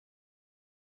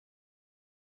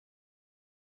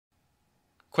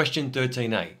Question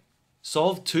 13a.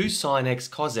 Solve 2 sin x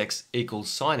cos x equals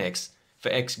sin x for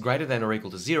x greater than or equal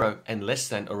to 0 and less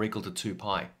than or equal to 2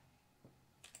 pi.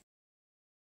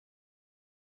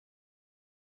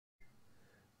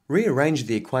 Rearrange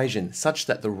the equation such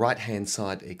that the right-hand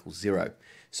side equals 0.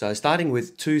 So starting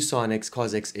with 2 sin x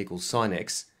cos x equals sin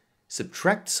x,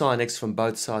 subtract sin x from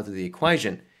both sides of the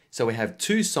equation, so we have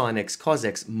 2 sin x cos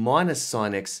x minus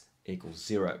sin x equals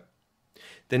 0.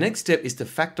 The next step is to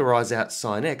factorise out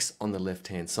sin x on the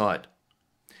left-hand side.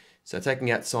 So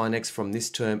taking out sin x from this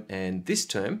term and this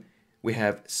term, we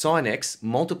have sin x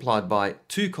multiplied by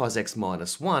 2 cos x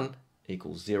minus 1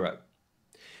 equals 0.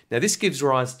 Now this gives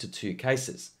rise to two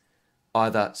cases.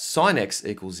 Either sin x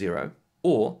equals 0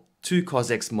 or 2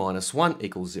 cos x minus 1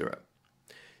 equals 0.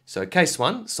 So case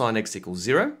 1, sin x equals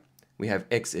 0, we have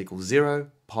x equals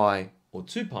 0, pi or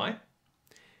 2 pi.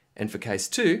 And for case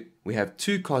 2, we have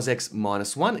 2 cos x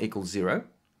minus 1 equals 0.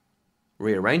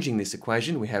 Rearranging this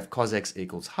equation, we have cos x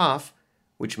equals half,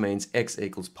 which means x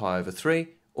equals pi over 3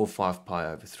 or 5 pi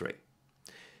over 3.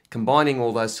 Combining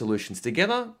all those solutions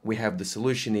together, we have the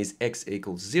solution is x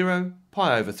equals 0,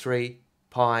 pi over 3,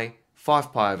 pi,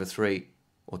 5 pi over 3,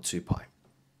 or 2 pi.